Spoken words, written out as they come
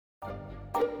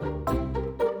Hey,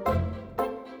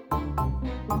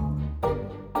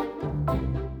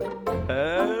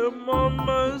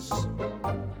 mamas.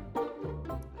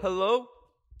 Hello?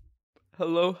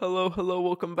 Hello.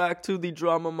 Welcome back to the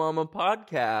Drama Mama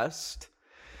podcast.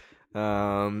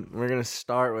 We're going to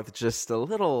start with just a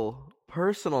little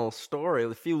personal story,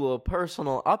 a few little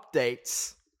personal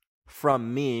updates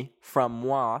from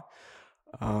moi.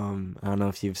 I don't know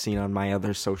if you've seen on my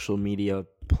other social media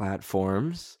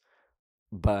platforms,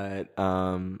 but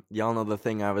y'all know the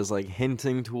thing I was like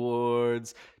hinting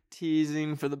towards,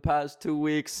 teasing for the past 2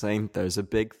 weeks, saying there's a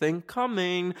big thing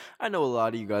coming. I know a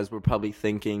lot of you guys were probably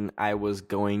thinking I was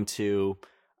going to,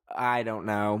 I don't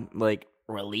know, like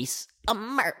release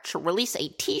a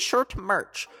t-shirt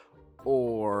merch,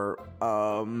 or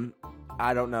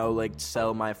I don't know, like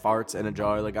sell my farts in a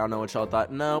jar. Like, I don't know what y'all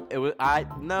thought.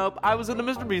 I was in the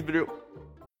Mr. Beast video.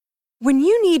 When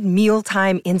you need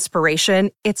mealtime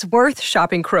inspiration, it's worth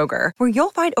shopping Kroger, where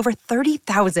you'll find over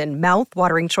 30,000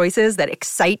 mouth-watering choices that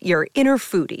excite your inner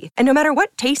foodie. And no matter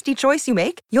what tasty choice you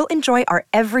make, you'll enjoy our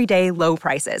everyday low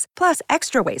prices, plus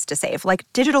extra ways to save, like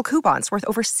digital coupons worth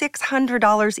over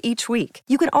 $600 each week.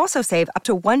 You can also save up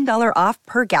to $1 off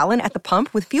per gallon at the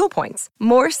pump with fuel points.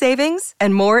 More savings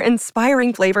and more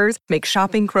inspiring flavors make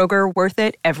shopping Kroger worth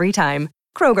it every time.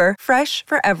 Kroger, fresh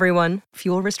for everyone.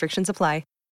 Fuel restrictions apply.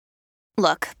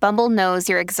 Look, Bumble knows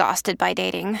you're exhausted by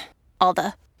dating. All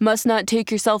the, must not take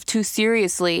yourself too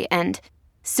seriously, and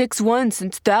 6'1"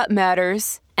 since that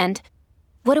matters, and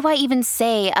what do I even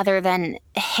say other than,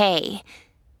 hey?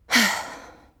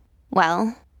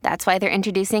 Well, that's why they're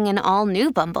introducing an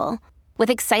all-new Bumble, with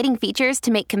exciting features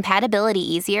to make compatibility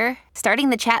easier, starting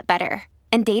the chat better,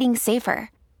 and dating safer.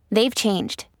 They've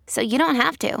changed, so you don't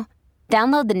have to.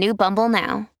 Download the new Bumble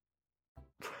now.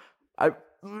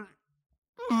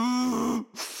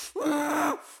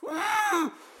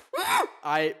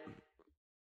 I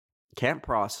can't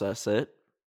process it.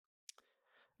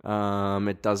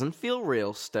 It doesn't feel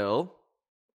real still.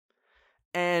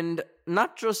 And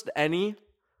not just any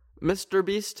Mr.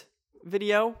 Beast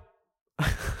video.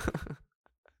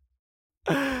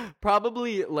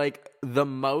 Probably like the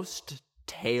most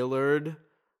tailored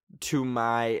to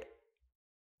my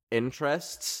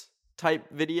interests type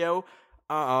video.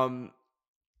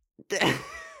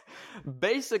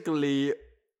 Basically,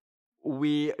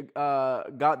 we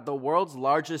got the world's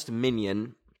largest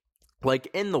minion. Like,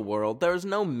 in the world, there's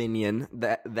no minion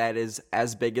that is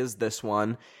as big as this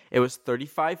one. It was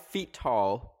 35 feet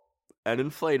tall and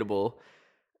inflatable,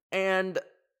 and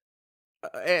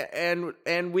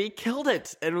we killed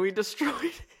it, and we destroyed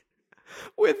it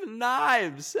with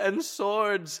knives and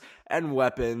swords and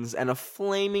weapons and a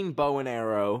flaming bow and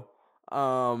arrow.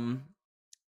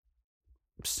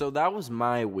 So that was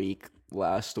my week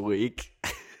last week.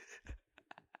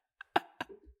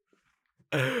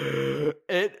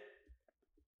 It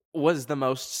was the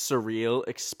most surreal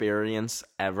experience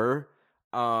ever.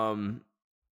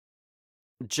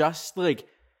 Just like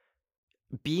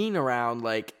being around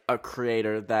like a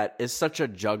creator that is such a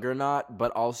juggernaut,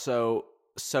 but also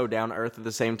so down to earth at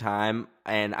the same time.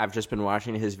 And I've just been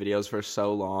watching his videos for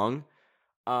so long.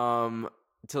 To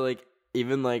like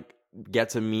even like get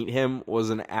to meet him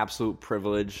was an absolute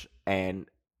privilege and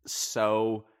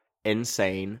so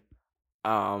insane.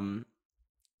 You're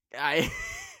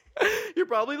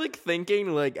probably like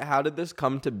thinking like, how did this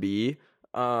come to be?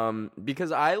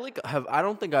 Because I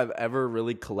don't think I've ever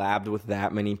really collabed with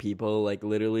that many people, like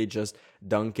literally just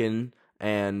Duncan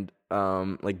and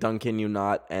like Duncan You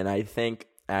Not, and I think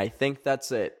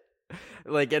that's it.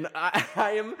 Like, and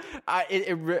I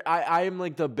am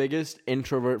like the biggest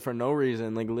introvert for no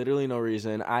reason, like literally no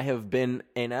reason. I have been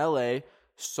in LA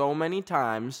so many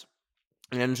times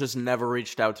and just never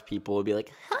reached out to people. It'd be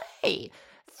like, hey,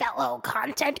 fellow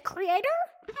content creator,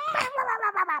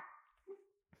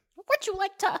 would you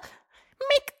like to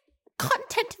make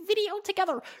content video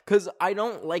together? Because I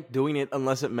don't like doing it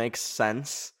unless it makes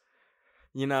sense.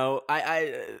 You know,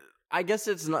 I guess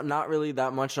it's not really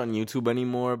that much on YouTube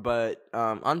anymore, but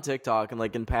on TikTok and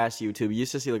like in past YouTube, you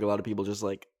used to see like a lot of people just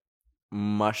like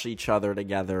mush each other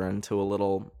together into a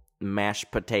little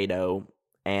mashed potato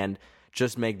and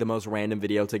just make the most random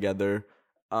video together.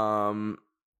 And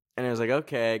it was like,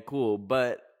 okay, cool.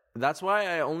 But that's why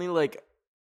I only like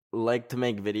to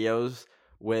make videos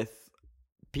with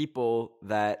people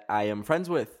that I am friends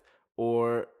with,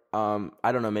 or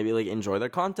I don't know, maybe like enjoy their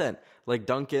content. Like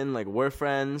Duncan, like we're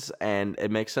friends, and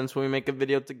it makes sense when we make a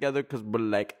video together because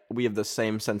we have the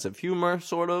same sense of humor,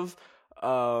 sort of.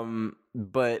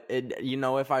 But it, you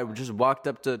know, if I just walked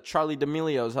up to Charlie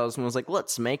D'Amelio's house and was like,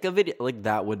 let's make a video, like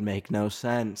that would make no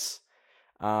sense.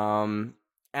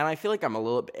 And I feel like I'm a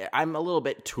little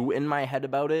bit too in my head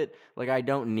about it. Like, I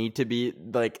don't need to be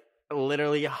like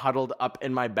literally huddled up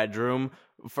in my bedroom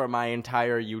for my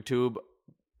entire YouTube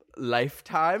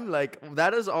lifetime. Like,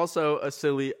 that is also a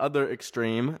silly other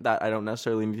extreme that I don't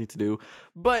necessarily need to do.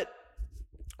 But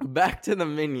back to the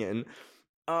Minion.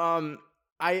 I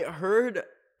heard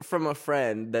from a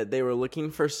friend that they were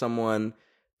looking for someone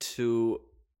to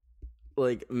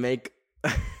like make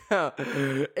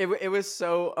it was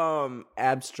so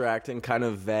abstract and kind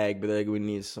of vague, but like, we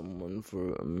need someone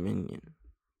for a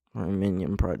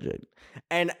Minion project.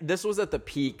 And this was at the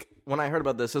peak. When I heard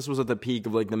about this was at the peak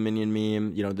of like the Minion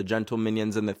meme, you know, the gentle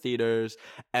minions in the theaters.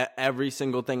 Every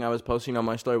single thing I was posting on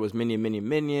my story was Minion, Minion,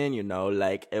 Minion, you know,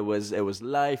 like it was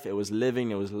life, it was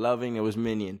living, it was loving, it was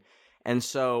Minion. And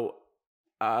so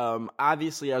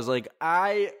obviously I was like,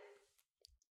 I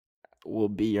will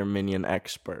be your Minion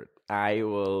expert. I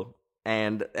will.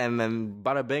 And then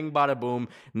bada bing, bada boom.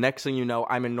 Next thing you know,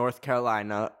 I'm in North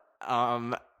Carolina,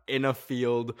 in a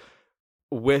field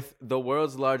with the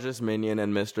world's largest Minion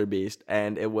and Mr. Beast,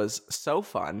 and it was so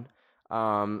fun.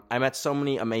 I met so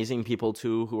many amazing people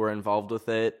too who were involved with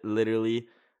it. Literally,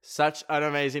 such an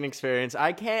amazing experience.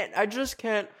 I just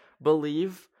can't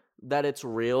believe that it's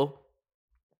real.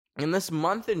 And this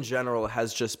month in general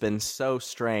has just been so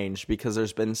strange because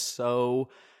there's been so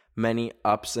many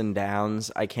ups and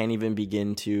downs. I can't even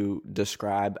begin to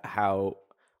describe how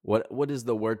what is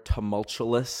the word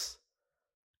tumultuous?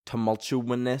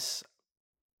 Tumultuousness?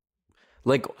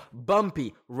 Like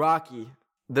bumpy, rocky.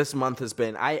 This month has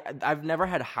been. I've never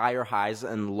had higher highs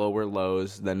and lower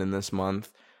lows than in this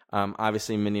month.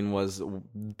 Obviously, Minion was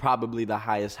probably the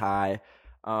highest high.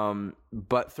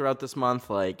 But throughout this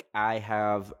month, like, I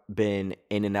have been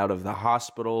in and out of the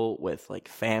hospital with like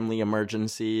family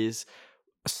emergencies,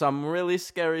 some really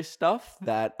scary stuff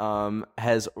that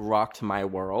has rocked my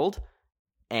world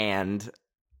and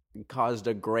caused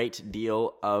a great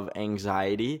deal of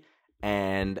anxiety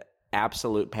and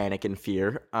absolute panic and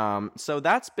fear. So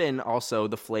that's been also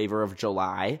the flavor of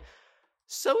July.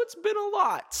 So it's been a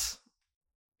lot.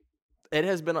 It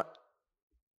has been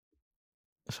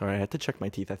Sorry, I had to check my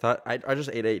teeth. I thought I just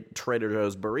ate a Trader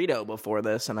Joe's burrito before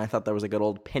this, and I thought there was a good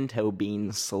old pinto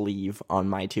bean sleeve on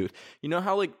my tooth. You know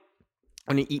how, like,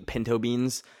 when you eat pinto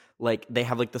beans, like, they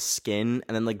have, like, the skin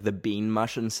and then, like, the bean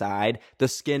mush inside? The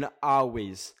skin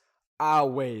always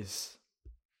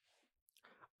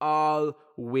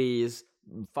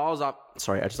falls off.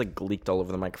 Sorry, I just like leaked all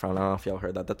over the microphone. I don't know if y'all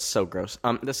heard that. That's so gross.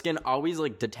 The skin always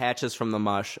like detaches from the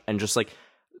mush and just like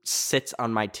sits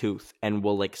on my tooth and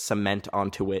will like cement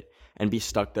onto it and be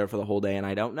stuck there for the whole day, and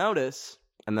I don't notice.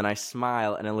 And then I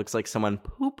smile and it looks like someone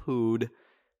poo-pooed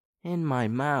in my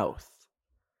mouth.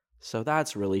 So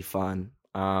that's really fun.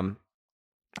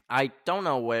 I don't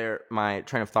know where my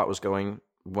train of thought was going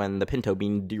when the pinto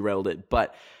bean derailed it,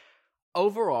 but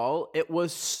overall, it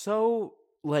was so,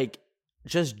 like,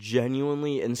 just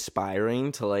genuinely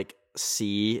inspiring to, like,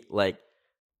 see, like,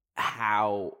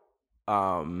 how,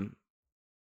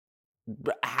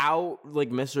 like,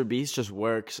 Mr. Beast just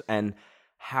works and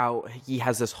how he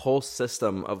has this whole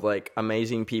system of, like,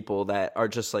 amazing people that are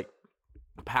just, like,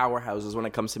 powerhouses when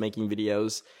it comes to making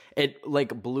videos. It,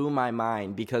 like, blew my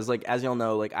mind because, like, as y'all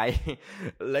know, like,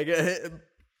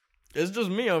 it's just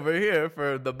me over here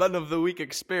for the bun of the week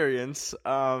experience.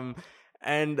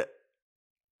 And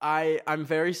I'm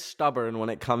very stubborn when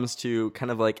it comes to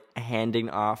kind of like handing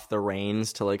off the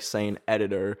reins to like say an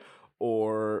editor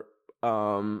or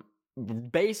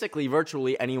basically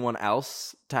virtually anyone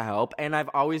else to help. And I've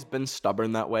always been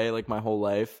stubborn that way like my whole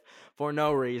life for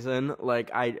no reason.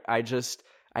 Like I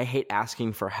hate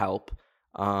asking for help.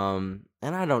 And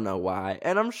I don't know why.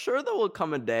 And I'm sure there will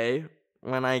come a day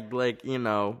when I like, you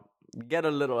know, get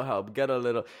a little help,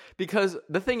 because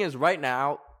the thing is right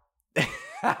now,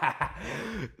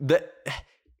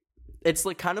 it's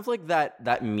like kind of like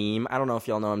that meme. I don't know if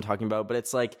y'all know what I'm talking about, but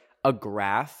it's like a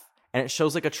graph and it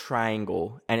shows like a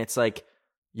triangle and it's like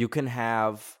you can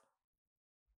have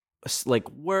like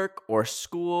work or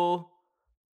school.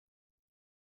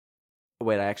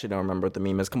 Wait, I actually don't remember what the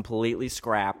meme is. Completely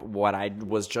scrap what I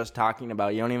was just talking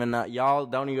about. Y'all don't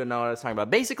even know what I was talking about.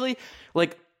 Basically,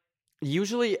 like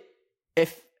usually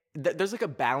if there's like a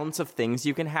balance of things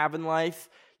you can have in life,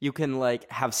 you can like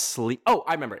have sleep. Oh,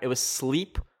 I remember. It was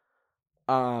sleep,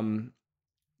 being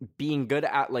good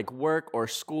at like work or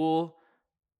school,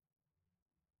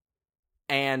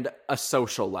 and a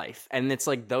social life. And it's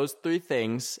like those three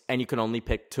things, and you can only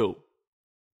pick two.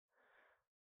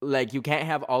 Like you can't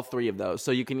have all three of those.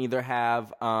 So you can either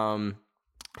have,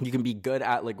 you can be good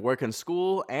at like work and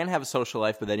school and have a social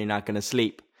life, but then you're not going to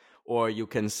sleep. Or you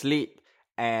can sleep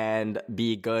and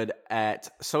be good at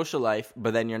social life,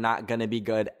 but then you're not going to be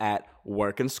good at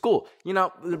work and school. You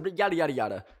know, yada, yada,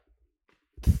 yada.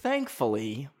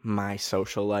 Thankfully, my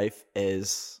social life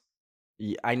is...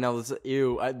 I know this,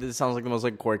 this sounds like the most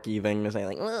like quirky thing to say,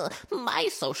 like, my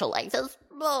social life is...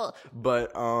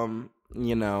 But,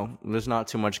 you know, there's not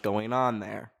too much going on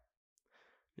there.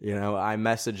 You know,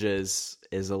 iMessages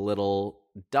is a little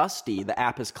dusty. The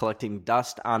app is collecting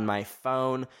dust on my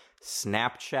phone.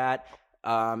 Snapchat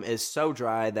is so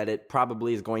dry that it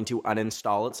probably is going to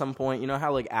uninstall at some point. You know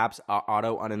how like apps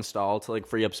auto uninstall to like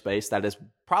free up space? That is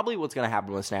probably what's going to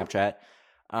happen with Snapchat.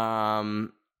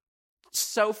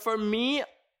 So for me,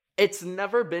 it's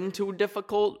never been too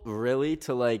difficult really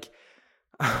to like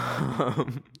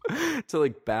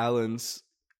balance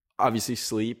obviously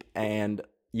sleep and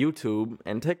YouTube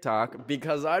and TikTok,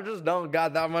 because I just don't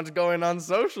got that much going on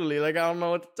socially. Like, I don't know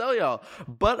what to tell y'all.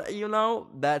 But, you know,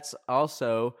 that's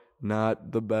also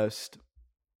not the best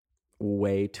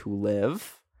way to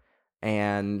live.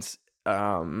 And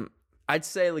I'd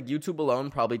say, like, YouTube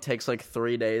alone probably takes, like,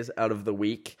 3 days out of the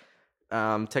week.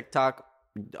 TikTok,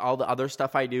 all the other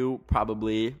stuff I do,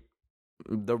 probably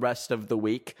the rest of the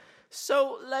week.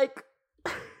 So, like...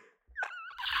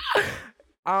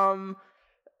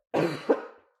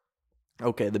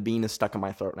 Okay, the bean is stuck in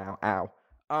my throat now. Ow.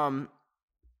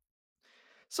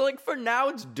 So, like, for now,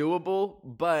 it's doable,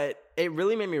 but it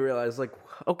really made me realize, like,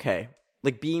 okay,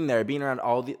 like, being around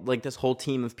all the, like, this whole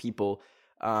team of people,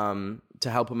 to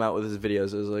help him out with his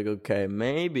videos, is like, okay,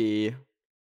 maybe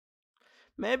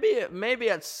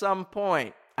at some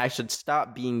point, I should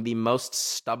stop being the most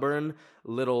stubborn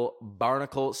little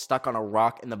barnacle stuck on a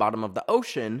rock in the bottom of the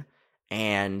ocean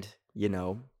and, you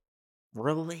know,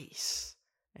 release.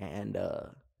 And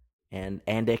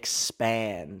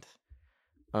expand,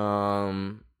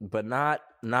 but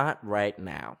not right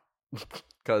now,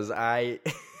 because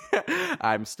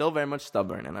I'm still very much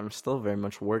stubborn, and I'm still very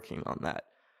much working on that.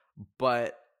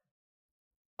 But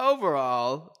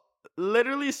overall,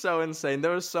 literally so insane.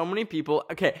 There were so many people.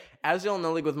 Okay, as y'all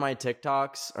know, like with my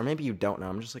TikToks, or maybe you don't know.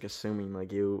 I'm just like assuming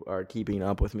like you are keeping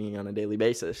up with me on a daily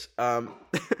basis.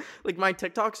 Like my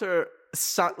TikToks are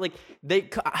like they.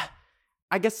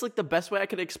 I guess, like, the best way I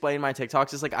could explain my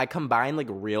TikToks is, like, I combine, like,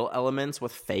 real elements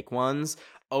with fake ones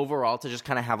overall to just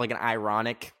kind of have, like, an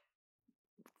ironic,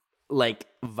 like,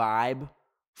 vibe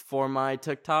for my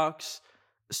TikToks.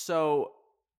 So,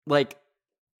 like,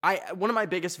 one of my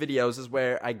biggest videos is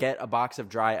where I get a box of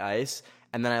dry ice,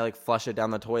 and then I, like, flush it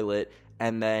down the toilet,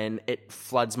 and then it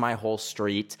floods my whole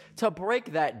street. To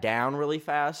break that down really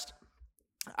fast...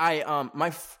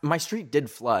 my street did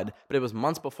flood, but it was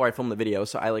months before I filmed the video,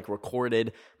 so I like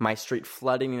recorded my street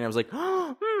flooding, and I was like,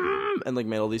 and like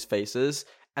made all these faces,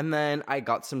 and then I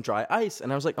got some dry ice,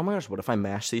 and I was like, oh my gosh, what if I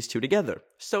mash these two together?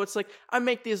 So it's like, I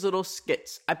make these little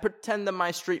skits, I pretend that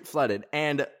my street flooded,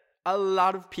 and a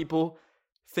lot of people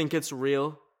think it's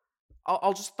real.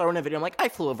 I'll just throw in a video, I'm like, I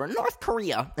flew over North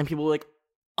Korea, and people are like,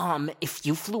 if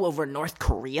you flew over North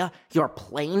Korea, your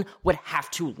plane would have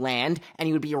to land and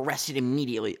you would be arrested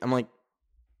immediately. I'm like,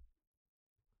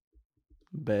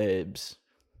 babes,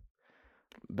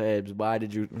 why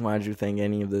did you think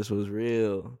any of this was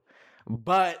real?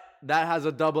 But that has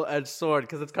a double-edged sword,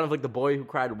 because it's kind of like the boy who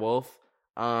cried wolf,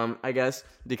 I guess,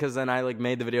 because then I like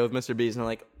made the video with Mr. Beast and I'm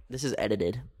like, this is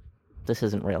edited. This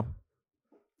isn't real.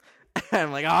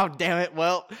 I'm like, oh, damn it.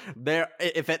 Well,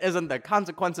 if it isn't the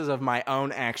consequences of my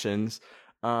own actions.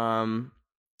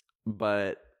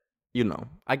 But, you know,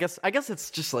 I guess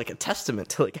it's just like a testament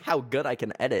to like how good I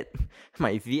can edit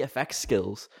my VFX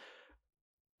skills.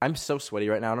 I'm so sweaty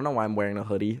right now. I don't know why I'm wearing a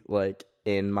hoodie like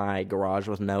in my garage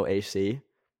with no AC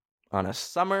on a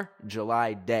summer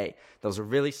July day. That was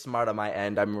really smart on my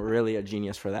end. I'm really a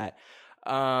genius for that.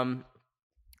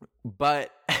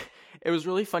 But it was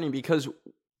really funny because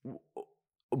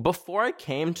before I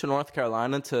came to North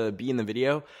Carolina to be in the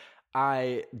video,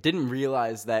 I didn't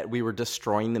realize that we were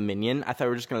destroying the Minion. I thought we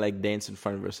were just going to like dance in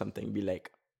front of it or something, be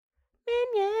like,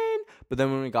 Minion. But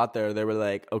then when we got there, they were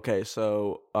like, okay,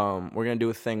 so we're going to do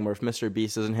a thing where if Mr.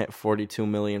 Beast doesn't hit 42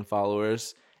 million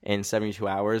followers in 72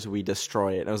 hours, we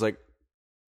destroy it. And I was like,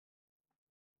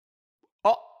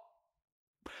 oh.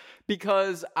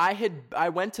 Because I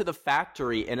went to the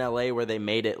factory in LA where they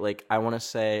made it, like, I want to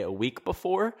say a week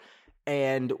before.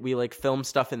 And we like filmed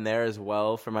stuff in there as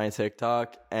well for my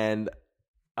TikTok, and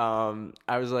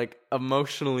I was like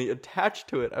emotionally attached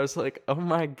to it. I was like, oh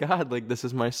my god, like this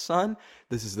is my son,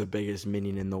 this is the biggest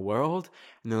Minion in the world.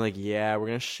 And they're like, yeah, we're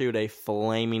gonna shoot a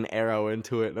flaming arrow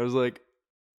into it. And I was like,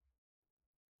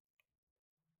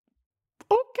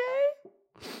 okay.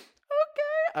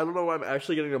 I don't know why I'm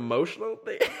actually getting emotional.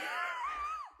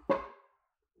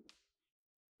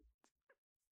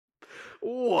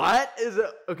 What is it?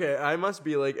 Okay, I must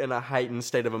be like in a heightened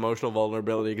state of emotional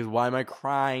vulnerability because why am I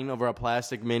crying over a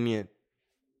plastic minion?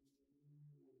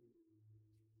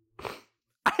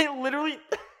 I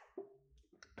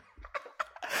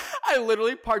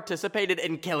literally participated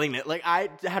in killing it. Like, I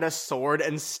had a sword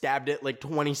and stabbed it like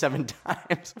 27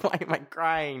 times. Why am I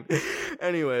crying?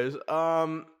 Anyways,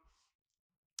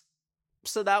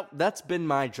 so that's been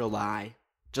my July.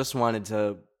 Just wanted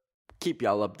to keep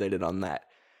y'all updated on that.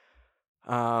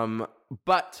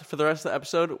 But for the rest of the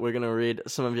episode, we're gonna read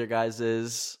some of your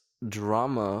guys'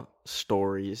 drama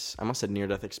stories. I almost said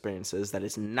near-death experiences. That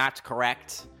is not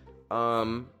correct.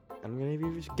 I'm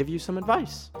gonna give you some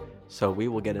advice. So we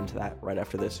will get into that right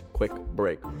after this quick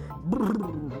break.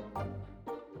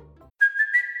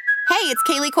 Hey, it's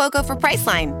Kaylee Cuoco for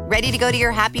Priceline. Ready to go to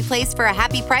your happy place for a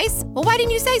happy price? Well, why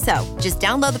didn't you say so? Just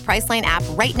download the Priceline app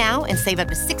right now and save up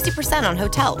to 60% on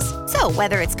hotels. So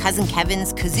whether it's Cousin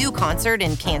Kevin's Kazoo Concert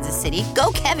in Kansas City,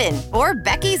 go Kevin, or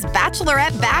Becky's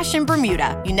Bachelorette Bash in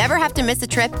Bermuda, you never have to miss a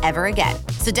trip ever again.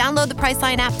 So download the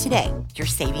Priceline app today. Your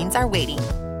savings are waiting.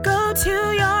 Go to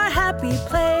your happy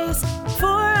place for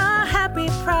a happy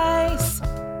price.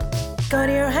 Go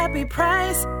to your happy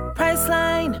price,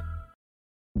 Priceline.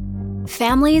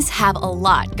 Families have a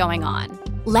lot going on.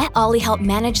 Let Ollie help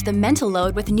manage the mental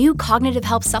load with new cognitive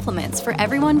help supplements for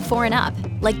everyone 4 and up,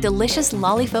 like delicious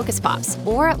Lolly Focus Pops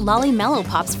or Lolly Mellow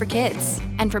Pops for kids.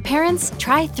 And for parents,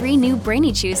 try 3 new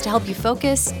Brainy Chews to help you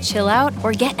focus, chill out,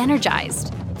 or get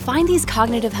energized. Find these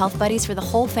cognitive health buddies for the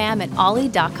whole fam at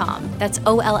ollie.com. That's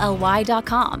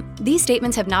OLLY.com. These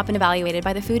statements have not been evaluated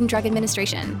by the Food and Drug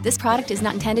Administration. This product is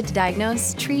not intended to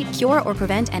diagnose, treat, cure, or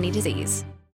prevent any disease.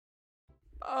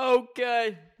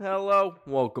 Okay, hello,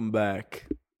 welcome back.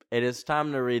 It is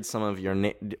time to read some of your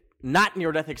not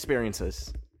near-death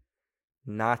experiences.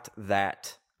 Not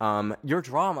that. Your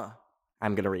drama.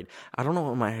 I'm gonna read. I don't know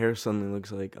what my hair suddenly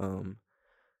looks like.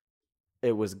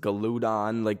 It was glued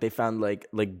on. Like, they found like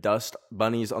dust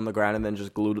bunnies on the ground and then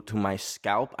just glued it to my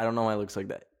scalp. I don't know why it looks like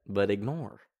that. But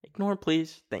ignore,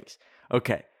 please. Thanks.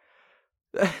 Okay.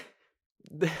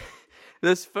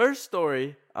 This first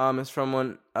story is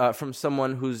from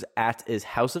someone whose @ is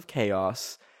House of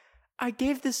Chaos. I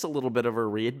gave this a little bit of a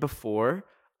read before,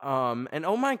 and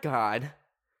oh my god.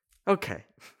 Okay.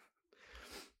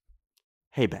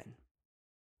 Hey, Ben.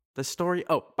 The story...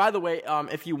 Oh, by the way,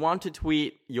 if you want to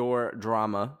tweet your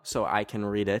drama so I can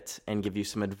read it and give you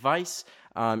some advice,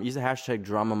 use the hashtag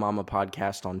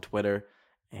DramaMamaPodcast on Twitter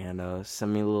and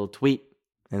send me a little tweet,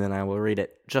 and then I will read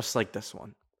it, just like this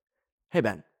one. Hey,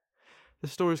 Ben. The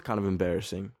story is kind of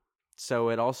embarrassing. So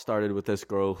it all started with this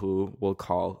girl who we'll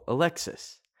call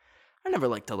Alexis. I never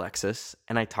liked Alexis,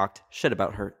 and I talked shit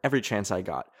about her every chance I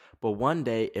got. But one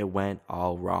day, it went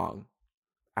all wrong.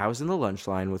 I was in the lunch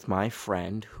line with my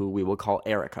friend, who we will call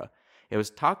Erica. It was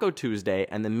Taco Tuesday,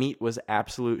 and the meat was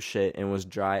absolute shit and was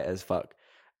dry as fuck.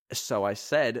 So I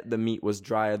said the meat was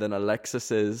drier than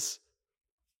Alexis's.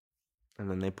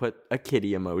 And then they put a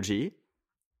kitty emoji.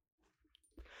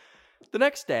 The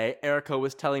next day, Erica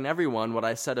was telling everyone what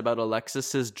I said about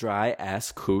Alexis's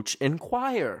dry-ass cooch in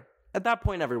choir. At that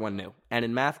point, everyone knew. And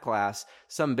in math class,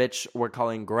 some bitch we're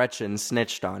calling Gretchen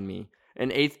snitched on me. In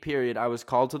 8th period, I was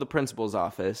called to the principal's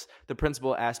office. The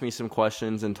principal asked me some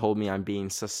questions and told me I'm being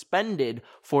suspended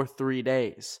for 3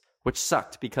 days, which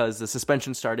sucked because the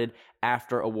suspension started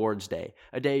after awards day,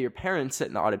 a day your parents sit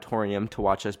in the auditorium to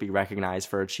watch us be recognized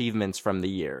for achievements from the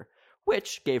year,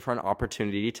 which gave her an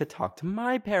opportunity to talk to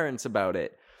my parents about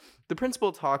it. The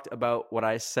principal talked about what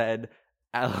I said,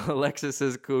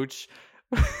 Alexis's cooch,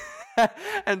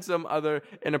 and some other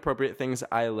inappropriate things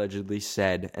I allegedly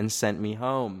said, and sent me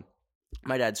home.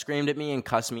 My dad screamed at me and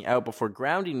cussed me out before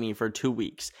grounding me for 2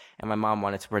 weeks, and my mom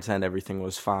wanted to pretend everything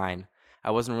was fine.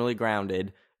 I wasn't really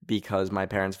grounded because my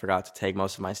parents forgot to take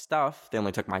most of my stuff. They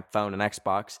only took my phone and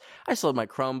Xbox. I sold my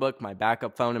Chromebook, my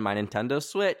backup phone, and my Nintendo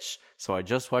Switch, so I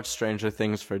just watched Stranger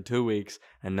Things for 2 weeks,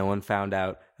 and no one found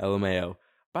out. LMAO.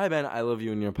 Bye, Ben. I love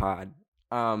you and your pod.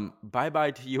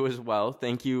 Bye-bye to you as well.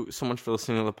 Thank you so much for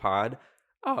listening to the pod.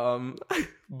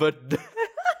 But...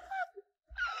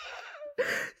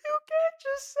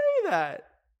 just say that.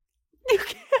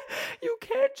 You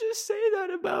can't just say that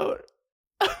about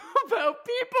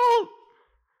people.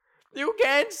 You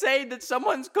can't say that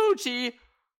someone's coochie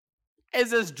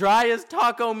is as dry as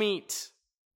taco meat.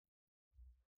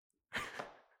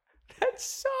 That's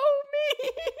so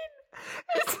mean.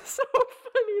 It's so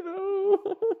funny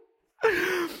though.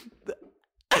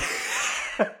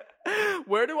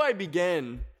 Where do I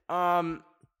begin?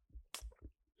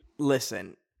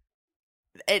 Listen.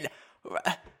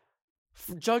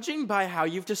 Judging by how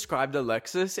you've described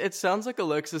Alexis, it sounds like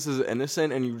Alexis is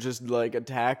innocent and you just, like,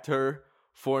 attacked her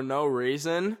for no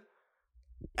reason.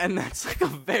 And that's, like, a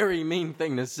very mean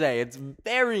thing to say. It's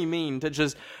very mean to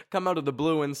just come out of the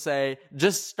blue and say,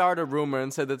 just start a rumor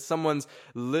and say that someone's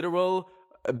literal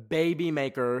baby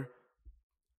maker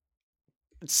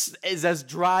is as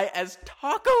dry as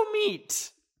taco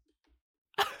meat.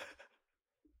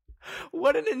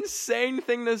 What an insane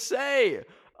thing to say.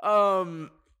 I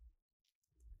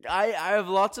have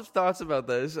lots of thoughts about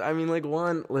this. I mean, like,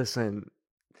 one, listen,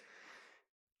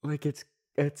 like, it's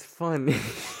fun.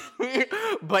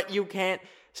 But you can't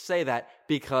say that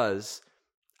because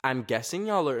I'm guessing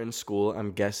y'all are in school.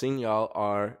 I'm guessing y'all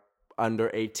are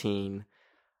under 18.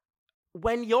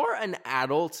 When you're an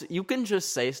adult, you can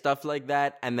just say stuff like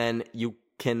that and then you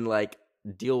can, like,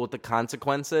 deal with the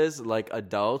consequences like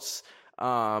adults.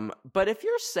 But if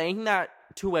you're saying that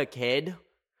to a kid,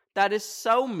 that is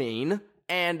so mean.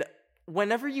 And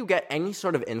whenever you get any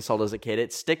sort of insult as a kid,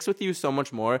 it sticks with you so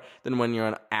much more than when you're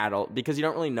an adult because you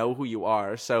don't really know who you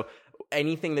are. So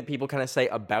anything that people kind of say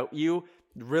about you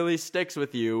really sticks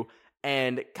with you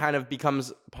and kind of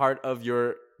becomes part of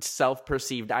your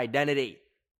self-perceived identity.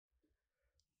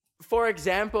 For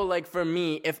example, like for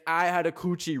me, if I had a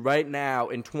coochie right now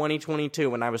in 2022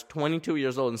 when I was 22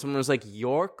 years old and someone was like,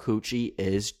 your coochie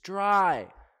is dry,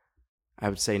 I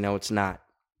would say, no, it's not.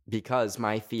 Because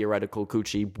my theoretical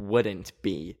coochie wouldn't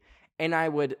be. And I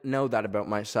would know that about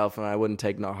myself and I wouldn't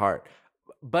take no heart.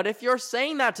 But if you're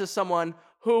saying that to someone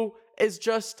who is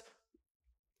just,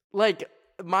 like,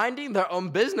 minding their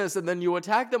own business and then you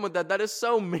attack them with that, that is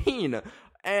so mean.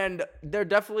 And they're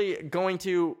definitely going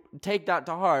to take that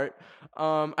to heart.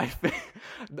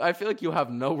 I feel like you have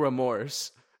no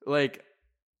remorse. Like,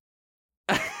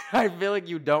 I feel like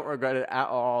you don't regret it at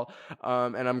all.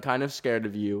 And I'm kind of scared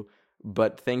of you.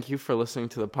 But thank you for listening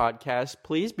to the podcast.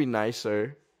 Please be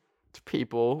nicer to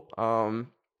people.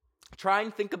 Try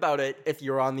and think about it if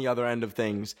you're on the other end of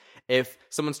things. If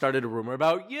someone started a rumor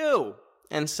about you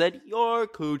and said your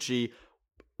coochie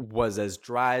was as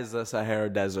dry as the Sahara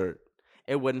Desert,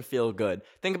 it wouldn't feel good.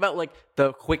 Think about, like,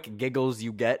 the quick giggles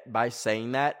you get by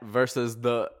saying that versus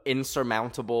the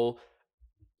insurmountable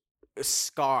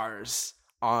scars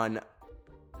on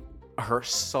her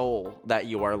soul that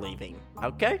you are leaving.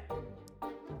 Okay?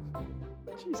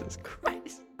 Jesus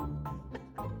Christ.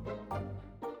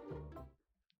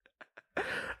 Okay.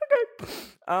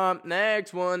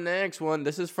 Next one.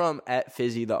 This is from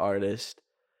 @Fizzy the Artist.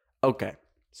 Okay.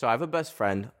 So I have a best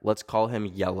friend. Let's call him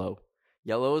Yellow.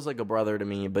 Yellow is like a brother to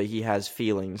me, but he has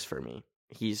feelings for me.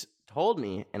 He's told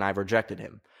me, and I've rejected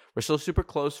him. We're still super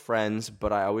close friends,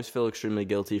 but I always feel extremely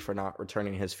guilty for not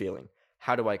returning his feeling.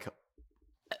 How do I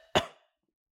I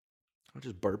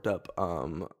just burped up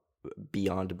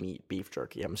Beyond Meat beef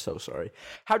jerky. I'm so sorry.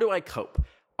 How do I cope?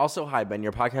 Also, hi, Ben.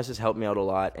 Your podcast has helped me out a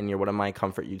lot, and you're one of my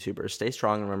comfort YouTubers. Stay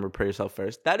strong and remember to put yourself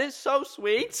first. That is so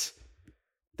sweet.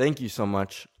 Thank you so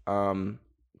much.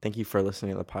 Thank you for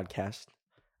listening to the podcast.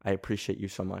 I appreciate you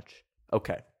so much.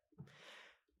 Okay.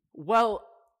 Well,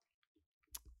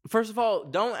 first of all,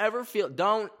 don't ever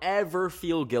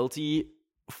feel guilty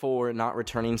for not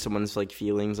returning someone's, like,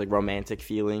 feelings, like romantic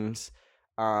feelings.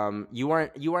 You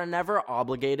are never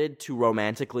obligated to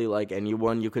romantically like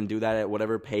anyone. You can do that at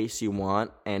whatever pace you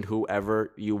want and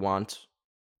whoever you want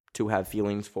to have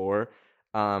feelings for.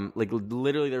 Like,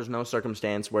 literally there's no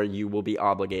circumstance where you will be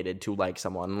obligated to like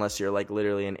someone unless you're, like,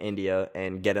 literally in India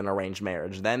and get an arranged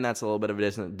marriage. Then that's a little bit of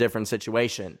a different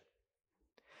situation.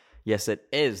 Yes, it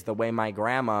is. The way my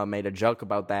grandma made a joke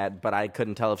about that, but I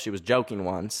couldn't tell if she was joking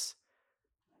once.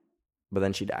 But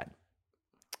then she died.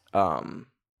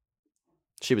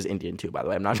 She was Indian too, by the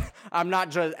way. I'm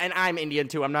not just, and I'm Indian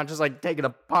too. I'm not just, like, taking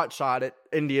a pot shot at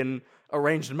Indian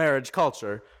arranged marriage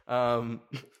culture.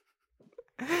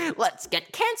 Let's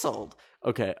get canceled.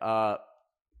 Okay,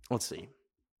 let's see.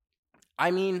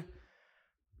 I mean,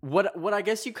 what I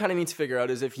guess you kind of need to figure out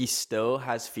is if he still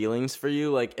has feelings for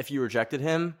you. Like, if you rejected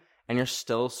him and you're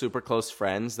still super close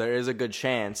friends, there is a good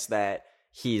chance that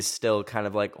he's still kind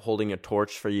of, like, holding a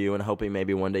torch for you and hoping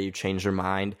maybe one day you change your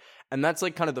mind. And that's,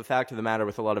 like, kind of the fact of the matter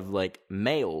with a lot of, like,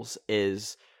 males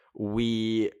is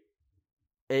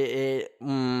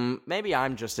maybe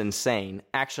I'm just insane.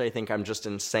 Actually, I think I'm just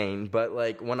insane. But,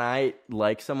 like, when I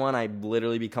like someone, I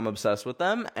literally become obsessed with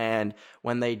them. And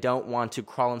when they don't want to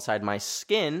crawl inside my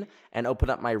skin and open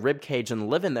up my rib cage and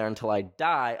live in there until I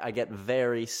die, I get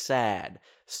very sad.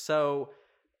 So,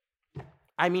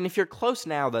 I mean, if you're close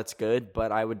now, that's good.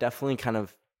 But I would definitely kind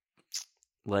of,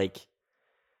 like,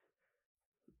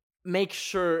 make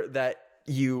sure that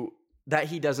you that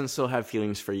he doesn't still have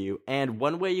feelings for you. And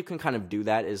one way you can kind of do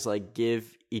that is like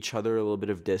give each other a little bit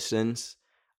of distance,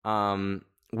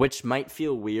 which might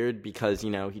feel weird because, you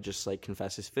know, he just like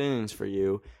confessed his feelings for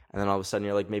you, and then all of a sudden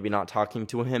you're like maybe not talking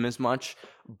to him as much.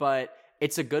 But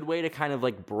it's a good way to kind of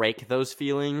like break those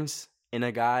feelings in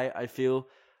a guy, I feel.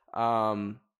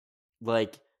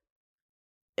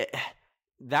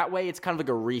 That way it's kind of like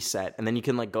a reset, and then you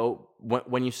can like go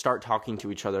when you start talking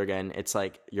to each other again, it's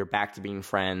like you're back to being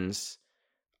friends.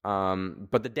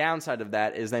 But the downside of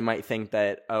that is they might think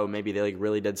that, oh, maybe they like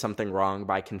really did something wrong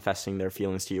by confessing their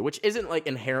feelings to you, which isn't like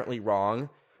inherently wrong.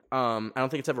 I don't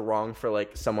think it's ever wrong for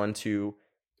like someone to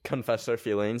confess their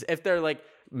feelings. If they're like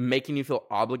making you feel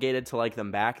obligated to like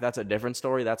them back, that's a different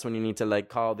story. That's when you need to like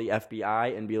call the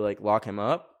FBI and be like, lock him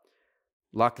up,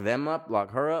 lock them up,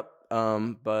 lock her up.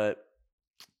 But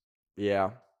yeah,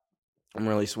 I'm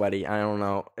really sweaty. I don't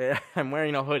know. I'm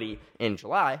wearing a hoodie in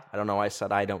July. I don't know why I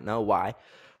said I don't know why.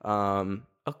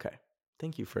 Okay.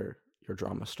 Thank you for your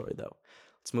drama story, though.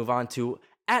 Let's move on to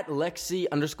 @Lexi_is_you.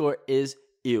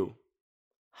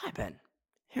 Hi, Ben.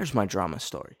 Here's my drama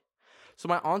story. So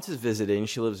my aunt is visiting.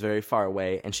 She lives very far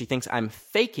away, and she thinks I'm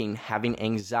faking having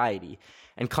anxiety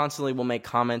and constantly will make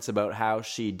comments about how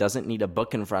she doesn't need a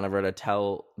book in front of her to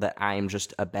tell that I'm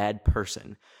just a bad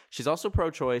person. She's also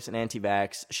pro-choice and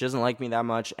anti-vax. She doesn't like me that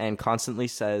much and constantly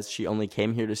says she only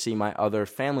came here to see my other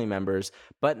family members,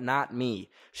 but not me.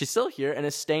 She's still here and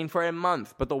is staying for a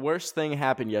month, but the worst thing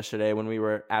happened yesterday when we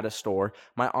were at a store.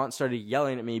 My aunt started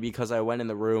yelling at me because I went in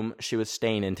the room she was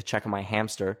staying in to check on my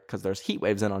hamster, because there's heat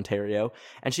waves in Ontario,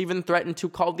 and she even threatened to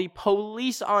call the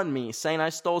police on me, saying I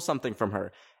stole something from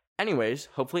her. Anyways,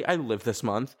 hopefully I live this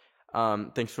month.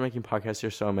 Thanks for making podcasts.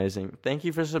 You're so amazing. Thank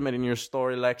you for submitting your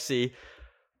story, Lexi.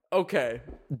 Okay,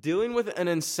 dealing with an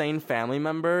insane family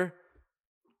member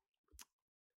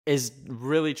is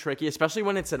really tricky, especially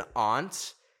when it's an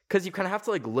aunt, because you kind of have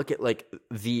to like look at like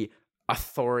the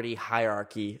authority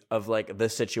hierarchy of like the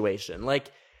situation.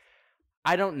 Like,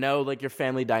 I don't know like your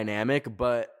family dynamic,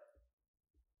 but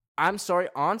I'm sorry,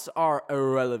 aunts are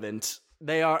irrelevant.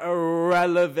 They are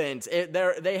irrelevant.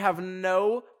 They have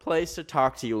no place to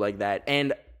talk to you like that.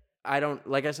 And I don't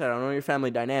know your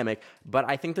family dynamic, but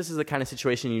I think this is the kind of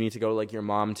situation you need to go to like your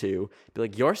mom to be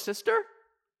like, your sister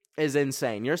is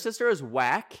insane. Your sister is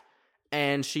whack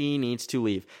and she needs to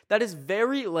leave. That is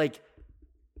very like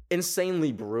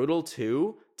insanely brutal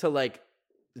too, to like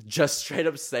just straight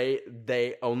up say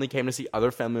they only came to see other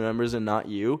family members and not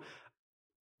you.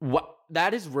 What?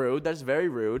 That is rude. That is very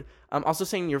rude. Also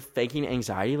saying you're faking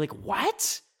anxiety. Like,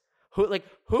 what? Who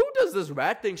does this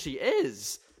rat think she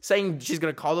is? Saying she's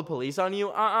going to call the police on you?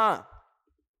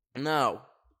 No.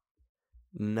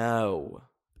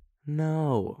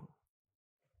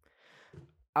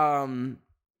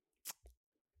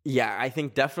 Yeah, I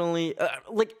think definitely,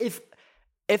 like, if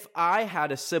I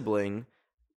had a sibling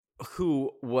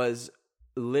who was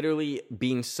literally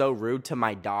being so rude to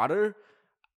my daughter,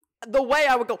 the way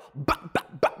I would go, bah, bah,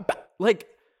 bah, bah. Like,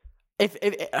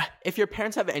 if your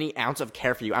parents have any ounce of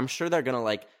care for you, I'm sure they're going to,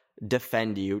 like,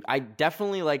 defend you. I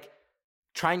definitely like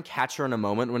try and catch her in a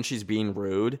moment when she's being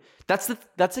rude. That's the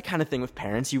kind of thing with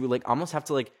parents. You like almost have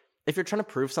to like, if you're trying to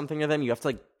prove something to them, you have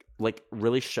to like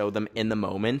really show them in the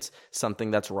moment something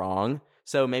that's wrong.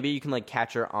 So maybe you can like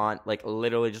catch your aunt like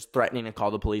literally just threatening to call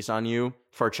the police on you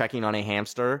for checking on a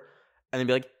hamster, and then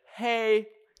be like, hey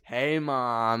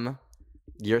mom,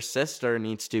 your sister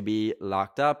needs to be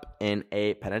locked up in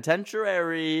a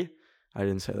penitentiary. I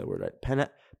didn't say that word right.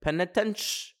 Penitentiary.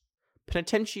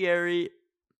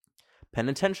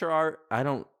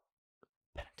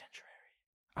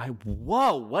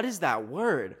 Whoa, what is that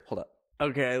word? Hold up.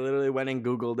 Okay, I literally went and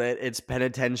Googled it. It's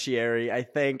penitentiary, I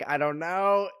think. I don't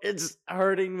know. It's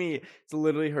hurting me. It's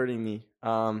literally hurting me.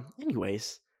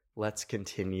 Anyways, let's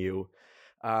continue.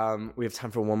 We have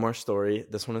time for one more story.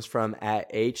 This one is from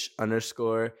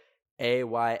 @H_AYAME0.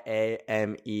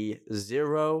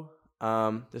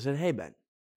 They said, hey, Ben.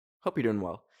 Hope you're doing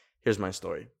well. Here's my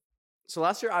story. So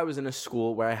last year I was in a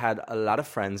school where I had a lot of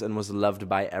friends and was loved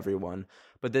by everyone.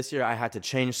 But this year I had to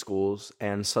change schools,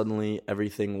 and suddenly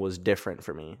everything was different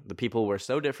for me. The people were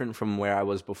so different from where I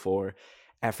was before.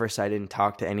 At first I didn't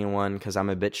talk to anyone because I'm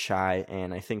a bit shy,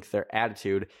 and I think their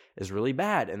attitude is really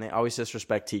bad, and they always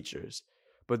disrespect teachers.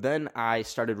 But then I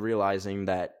started realizing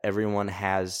that everyone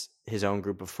has his own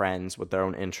group of friends with their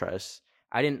own interests.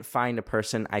 I didn't find a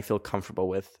person I feel comfortable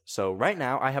with. So right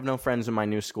now, I have no friends in my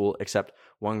new school except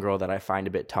one girl that I find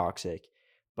a bit toxic.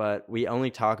 But we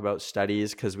only talk about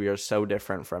studies because we are so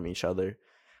different from each other.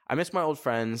 I miss my old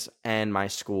friends and my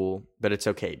school, but it's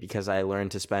okay because I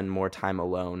learned to spend more time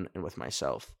alone and with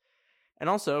myself. And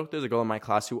also, there's a girl in my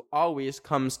class who always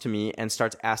comes to me and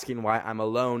starts asking why I'm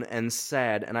alone and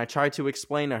sad. And I try to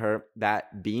explain to her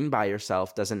that being by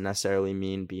yourself doesn't necessarily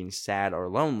mean being sad or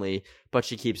lonely, but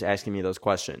she keeps asking me those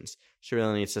questions. She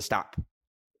really needs to stop.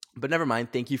 But never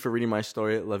mind. Thank you for reading my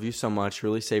story. Love you so much.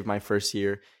 Really saved my first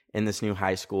year in this new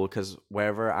high school, because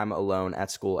wherever I'm alone at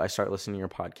school, I start listening to your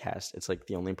podcast. It's like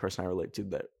the only person I relate to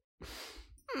that.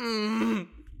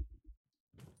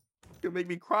 It'll make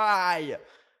me cry.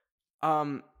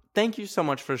 Thank you so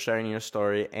much for sharing your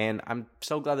story, and I'm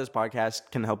so glad this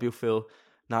podcast can help you feel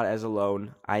not as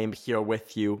alone. I am here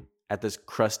with you at this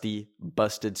crusty,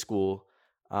 busted school.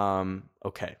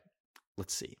 Okay,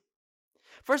 let's see.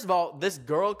 First of all, this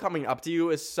girl coming up to you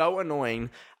is so annoying.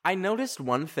 I noticed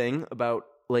one thing about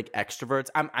like extroverts.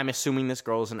 I'm assuming this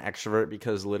girl is an extrovert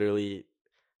because literally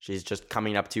she's just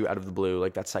coming up to you out of the blue.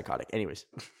 Like, that's psychotic. Anyways,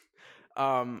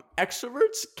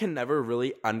 extroverts can never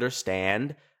really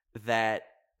understand that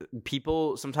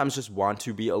people sometimes just want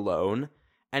to be alone,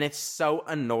 and it's so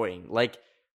annoying. Like,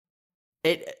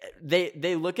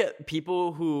 they look at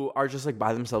people who are just like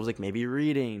by themselves, like maybe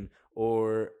reading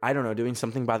or I don't know, doing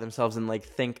something by themselves, and like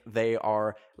think they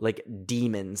are like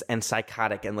demons and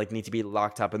psychotic and like need to be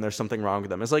locked up and there's something wrong with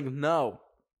them. It's like, no,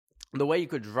 the way you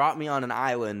could drop me on an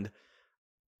island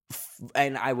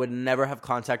and I would never have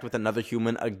contact with another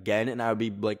human again, and I would be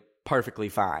like perfectly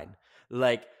fine.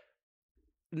 Like,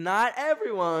 not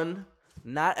everyone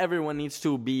needs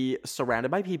to be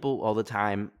surrounded by people all the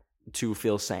time to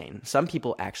feel sane. Some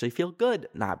people actually feel good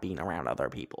not being around other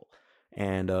people.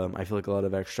 And I feel like a lot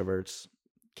of extroverts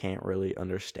can't really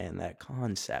understand that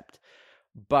concept.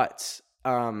 But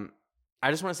I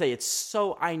just want to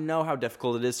say I know how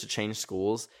difficult it is to change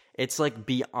schools. It's like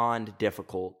beyond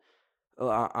difficult.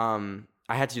 I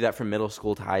had to do that from middle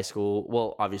school to high school.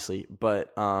 Well, obviously,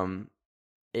 but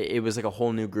it was like a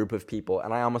whole new group of people.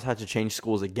 And I almost had to change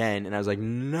schools again. And I was like,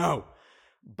 no.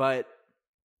 But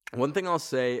one thing I'll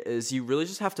say is you really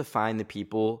just have to find the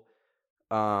people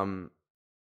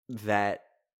that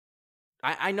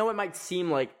I know it might seem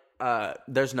like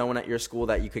there's no one at your school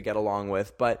that you could get along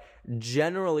with, but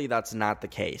generally that's not the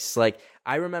case. Like,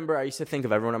 I remember I used to think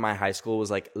of everyone in my high school was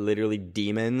like literally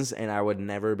demons, and I would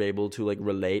never be able to like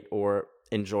relate or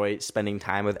enjoy spending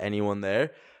time with anyone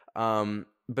there.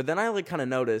 But then I like kind of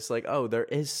noticed like, oh, there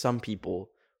is some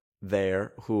people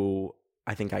there who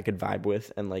I think I could vibe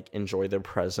with and like enjoy their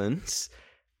presence.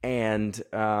 And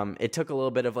it took a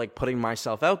little bit of like putting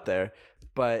myself out there,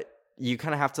 but you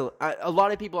kind of have to, a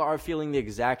lot of people are feeling the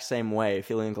exact same way,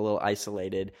 feeling like a little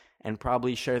isolated, and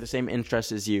probably share the same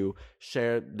interests as you,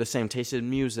 share the same taste in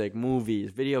music, movies,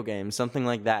 video games, something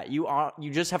like that. You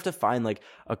just have to find like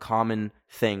a common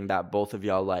thing that both of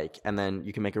y'all like, and then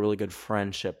you can make a really good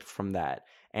friendship from that.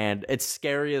 And it's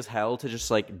scary as hell to just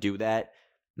like do that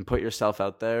and put yourself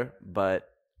out there, but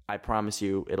I promise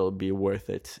you it'll be worth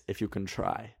it if you can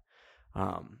try.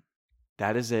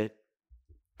 That is it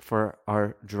for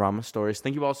our drama stories.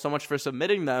 Thank you all so much for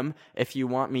submitting them. If you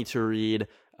want me to read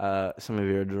some of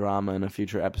your drama in a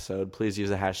future episode, please use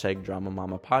the hashtag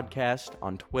DramaMamaPodcast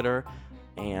on Twitter.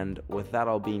 And with that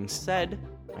all being said,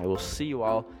 I will see you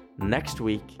all next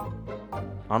week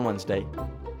on Wednesday.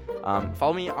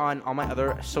 Follow me on all my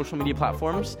other social media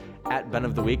platforms at Ben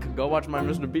of the Week. Go watch my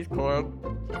Mr. Beast Club.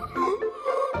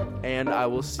 And I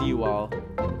will see you all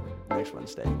next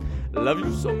Wednesday. Love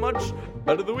you so much.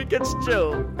 Ben of the Week, it's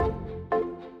chill.